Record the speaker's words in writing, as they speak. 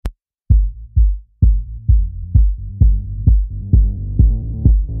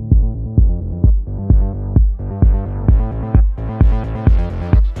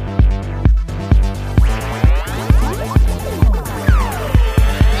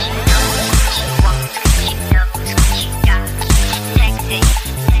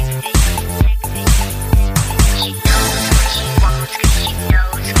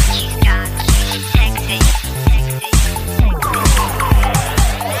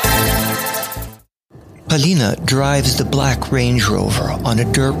Polina drives the black Range Rover on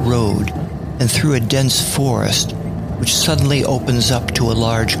a dirt road and through a dense forest, which suddenly opens up to a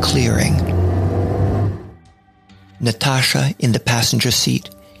large clearing. Natasha in the passenger seat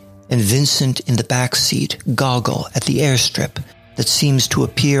and Vincent in the back seat goggle at the airstrip that seems to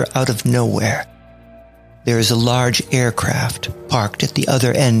appear out of nowhere. There is a large aircraft parked at the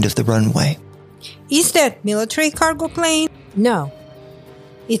other end of the runway. Is that military cargo plane? No.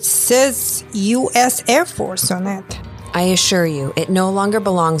 It says U.S. Air Force on it. I assure you, it no longer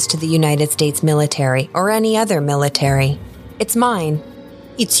belongs to the United States military or any other military. It's mine.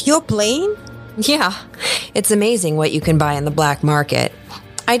 It's your plane? Yeah, it's amazing what you can buy in the black market.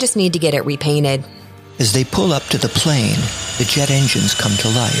 I just need to get it repainted. As they pull up to the plane, the jet engines come to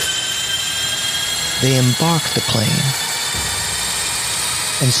life. They embark the plane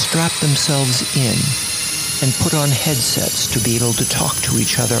and strap themselves in and put on headsets to be able to talk to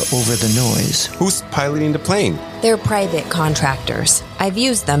each other over the noise. Who's piloting the plane? They're private contractors. I've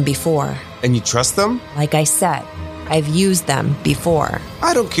used them before. And you trust them? Like I said, I've used them before.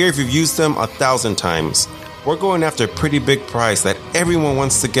 I don't care if you've used them 1,000 times. We're going after a pretty big prize that everyone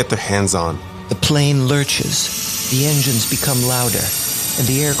wants to get their hands on. The plane lurches, the engines become louder, and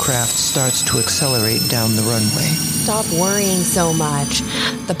the aircraft starts to accelerate down the runway. Stop worrying so much.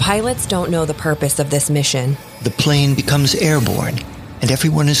 The pilots don't know the purpose of this mission. The plane becomes airborne, and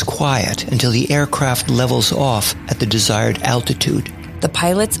everyone is quiet until the aircraft levels off at the desired altitude. The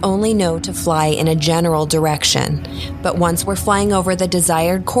pilots only know to fly in a general direction, but once we're flying over the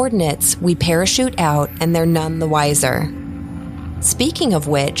desired coordinates, we parachute out and they're none the wiser. Speaking of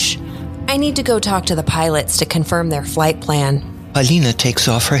which, I need to go talk to the pilots to confirm their flight plan. Polina takes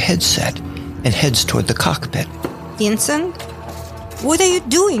off her headset and heads toward the cockpit. Vincent, what are you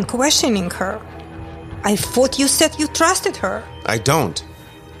doing questioning her? I thought you said you trusted her. I don't.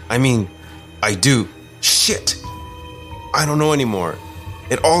 I mean, I do. Shit. I don't know anymore.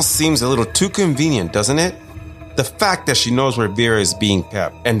 It all seems a little too convenient, doesn't it? The fact that she knows where Vera is being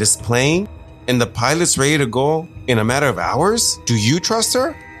kept, and this plane, and the pilot's ready to go in a matter of hours? Do you trust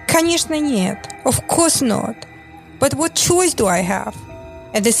her? Конечно нет. Of course not. But what choice do I have?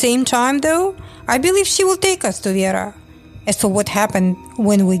 At the same time, though, I believe she will take us to Vera. As for what happened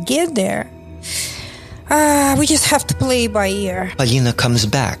when we get there, we just have to play by ear. Polina comes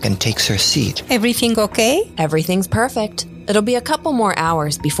back and takes her seat. Everything okay? Everything's perfect. It'll be a couple more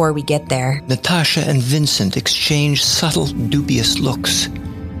hours before we get there. Natasha and Vincent exchange subtle, dubious looks.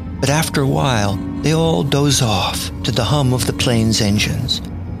 But after a while, they all doze off to the hum of the plane's engines.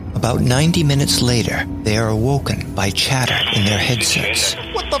 About 90 minutes later, they are awoken by chatter in their headsets.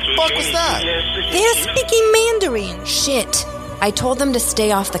 What the fuck was that? They're speaking Mandarin. Shit. I told them to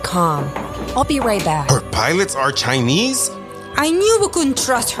stay off the comm. I'll be right back. Her pilots are Chinese? I knew we couldn't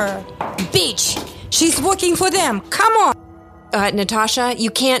trust her. Bitch, she's working for them. Come on. Natasha,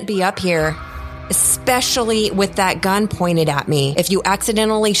 you can't be up here. Especially with that gun pointed at me. If you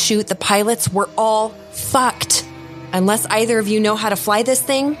accidentally shoot the pilots, we're all fucked. Unless either of you know how to fly this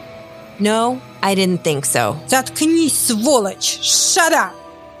thing? No, I didn't think so. Заткнись, сволочь. Shut up.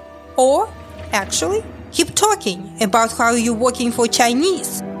 Or, actually, keep talking about how you're working for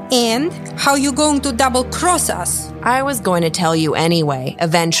Chinese and how you're going to double-cross us. I was going to tell you anyway,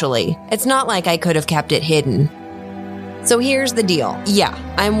 eventually. It's not like I could have kept it hidden. So here's the deal. Yeah,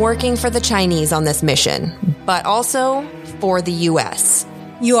 I'm working for the Chinese on this mission, but also for the U.S.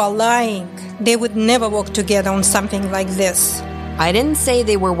 You are lying. They would never work together on something like this. I didn't say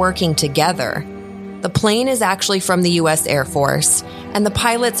they were working together. The plane is actually from the U.S. Air Force, and the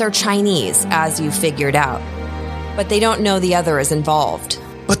pilots are Chinese, as you figured out. But they don't know the other is involved.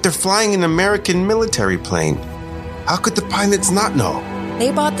 But they're flying an American military plane. How could the pilots not know?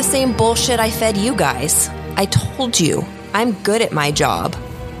 They bought the same bullshit I fed you guys. I told you, I'm good at my job.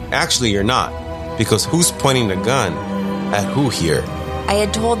 Actually, you're not. Because who's pointing the gun at who here? I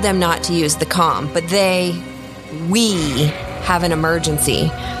had told them not to use the comm, but we have an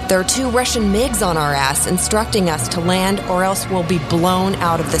emergency. There are 2 Russian MiGs on our ass instructing us to land or else we'll be blown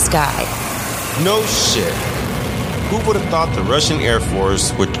out of the sky. No shit. Who would have thought the Russian Air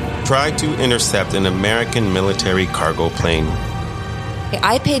Force would try to intercept an American military cargo plane?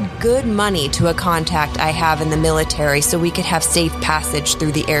 I paid good money to a contact I have in the military so we could have safe passage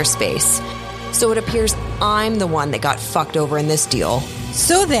through the airspace. So it appears I'm the one that got fucked over in this deal.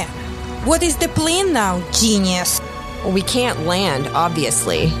 So then, what is the plan now, genius? Well, we can't land,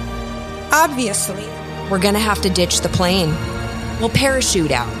 obviously. Obviously. We're gonna have to ditch the plane. We'll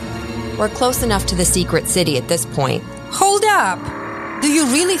parachute out. We're close enough to the secret city at this point. Hold up! Do you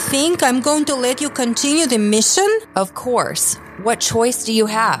really think I'm going to let you continue the mission? Of course. What choice do you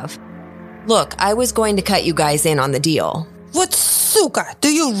have? Look, I was going to cut you guys in on the deal. What, suka?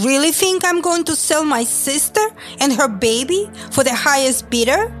 Do you really think I'm going to sell my sister and her baby for the highest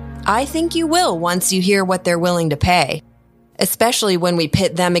bidder? I think you will once you hear what they're willing to pay. Especially when we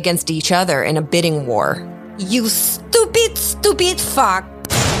pit them against each other in a bidding war. You stupid, stupid fuck.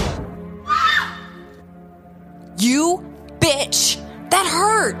 You bitch! That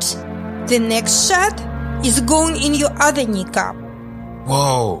hurt! The next shot is going in your other kneecap.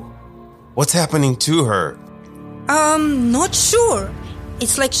 Whoa. What's happening to her? Not sure.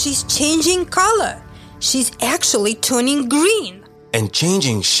 It's like she's changing color. She's actually turning green. And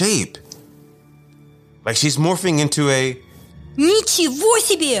changing shape. Like she's morphing into a... Ничего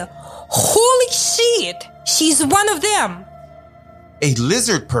себе! Holy shit! She's one of them. a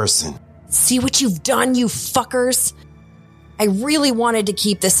lizard person. See what you've done, you fuckers? I really wanted to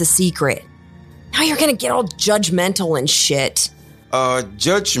keep this a secret. Now you're gonna get all judgmental and shit.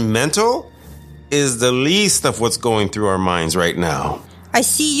 Judgmental is the least of what's going through our minds right now. I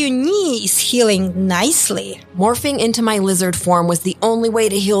see your knee is healing nicely. Morphing into my lizard form was the only way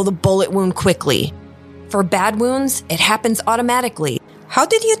to heal the bullet wound quickly. For bad wounds, it happens automatically. How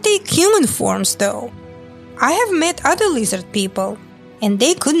did you take human forms, though? I have met other lizard people, and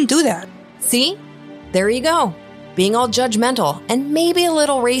they couldn't do that. See? There you go. Being all judgmental, and maybe a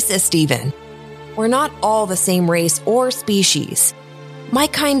little racist even. We're not all the same race or species. My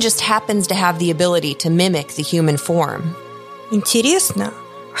kind just happens to have the ability to mimic the human form. Интересно,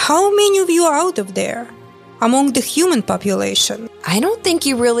 how many of you are out of there, among the human population? I don't think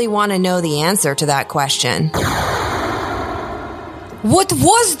you really want to know the answer to that question. What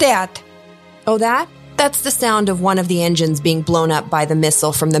was that? Oh, that? That's the sound of one of the engines being blown up by the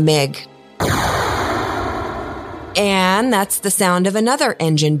missile from the MiG. And that's the sound of another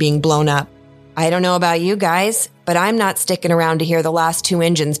engine being blown up. I don't know about you guys, but I'm not sticking around to hear the last two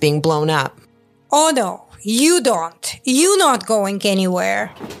engines being blown up. Oh no, you don't. You're not going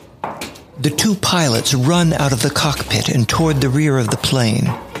anywhere. The two pilots run out of the cockpit and toward the rear of the plane,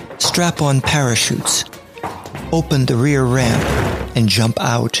 strap on parachutes, open the rear ramp, and jump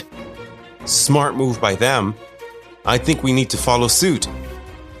out. Smart move by them. I think we need to follow suit.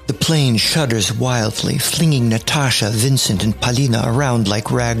 The plane shudders wildly, flinging Natasha, Vincent, and Polina around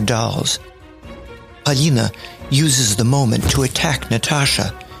like rag dolls. Polina uses the moment to attack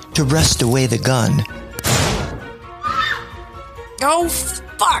Natasha, to wrest away the gun. Oh,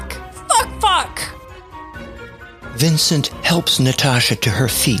 fuck! Fuck! Vincent helps Natasha to her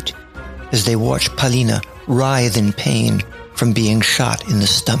feet as they watch Polina writhe in pain from being shot in the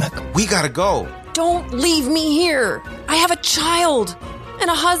stomach. We gotta go. Don't leave me here! I have a child! And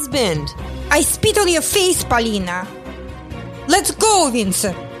a husband! I spit on your face, Polina. Let's go,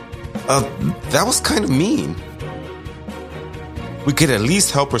 Vincent. That was kind of mean. We could at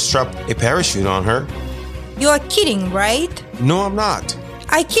least help her strap a parachute on her. You are kidding, right? No, I'm not.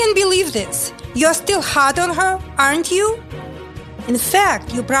 I can't believe this. You're still hot on her, aren't you? In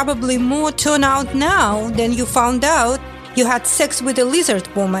fact, you're probably more turned out now than you found out you had sex with a lizard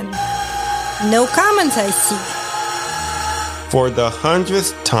woman. No comments, I see. For the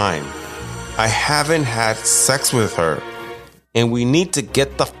 100th time, I haven't had sex with her. And we need to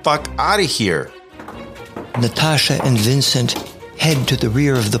get the fuck out of here. Natasha and Vincent head to the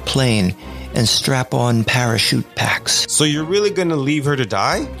rear of the plane and strap on parachute packs. So you're really gonna leave her to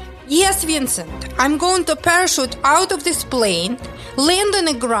die? Yes, Vincent. I'm going to parachute out of this plane, land on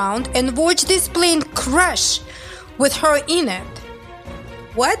the ground, and watch this plane crash with her in it.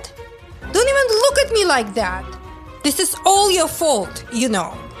 What? Don't even look at me like that. This is all your fault, you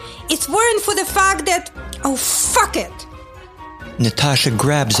know. It's weren't for the fact that... Oh, fuck it. Natasha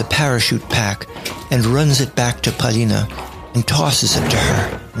grabs a parachute pack and runs it back to Polina and tosses it to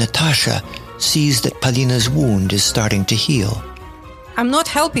her. Natasha sees that Polina's wound is starting to heal. I'm not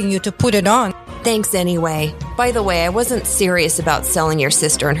helping you to put it on. Thanks anyway. By the way, I wasn't serious about selling your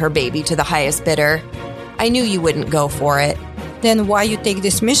sister and her baby to the highest bidder. I knew you wouldn't go for it. Then why you take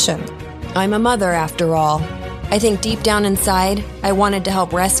this mission? I'm a mother after all. I think deep down inside, I wanted to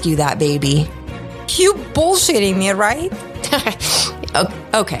help rescue that baby. You bullshitting me, right?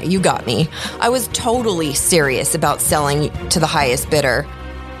 Okay, you got me. I was totally serious about selling to the highest bidder,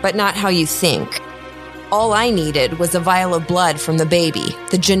 but not how you think. All I needed was a vial of blood from the baby,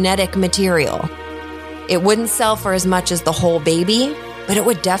 the genetic material. It wouldn't sell for as much as the whole baby, but it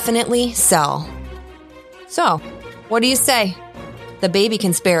would definitely sell. So, what do you say? The baby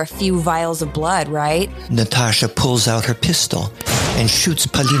can spare a few vials of blood, right? Natasha pulls out her pistol and shoots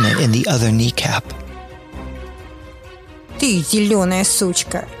Polina in the other kneecap. Ты зеленая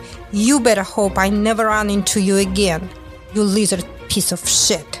сучка. You better hope I never run into you again, you lizard piece of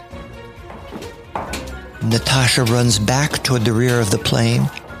shit. Natasha runs back toward the rear of the plane,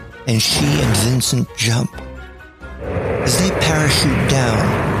 and she and Vincent jump. As they parachute down,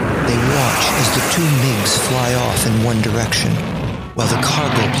 they watch as the two MiGs fly off in one direction, while the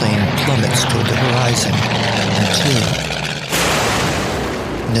cargo plane plummets toward the horizon until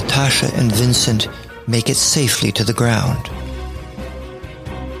Natasha and Vincent make it safely to the ground.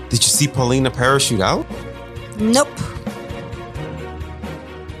 Did you see Paulina parachute out? Nope.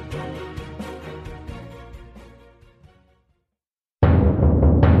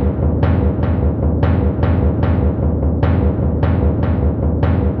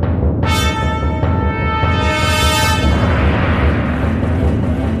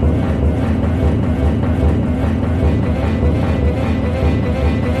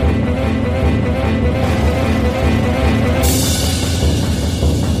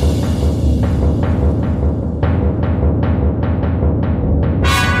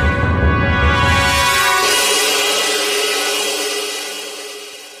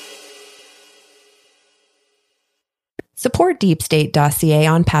 Support Deep State Dossier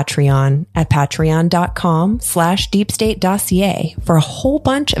on Patreon at patreon.com/deepstatedossier for a whole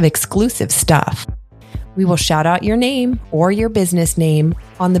bunch of exclusive stuff. We will shout out your name or your business name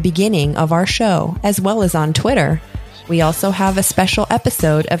on the beginning of our show, as well as on Twitter. We also have a special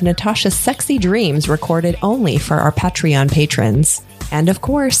episode of Natasha's Sexy Dreams recorded only for our Patreon patrons. And of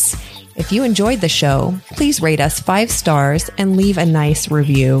course, if you enjoyed the show, please rate us 5 stars and leave a nice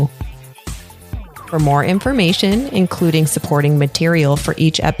review. For more information, including supporting material for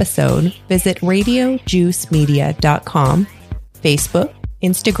each episode, visit radiojuicemedia.com, Facebook,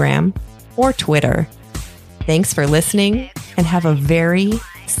 Instagram, or Twitter. Thanks for listening and have a very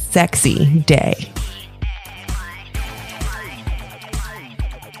sexy day.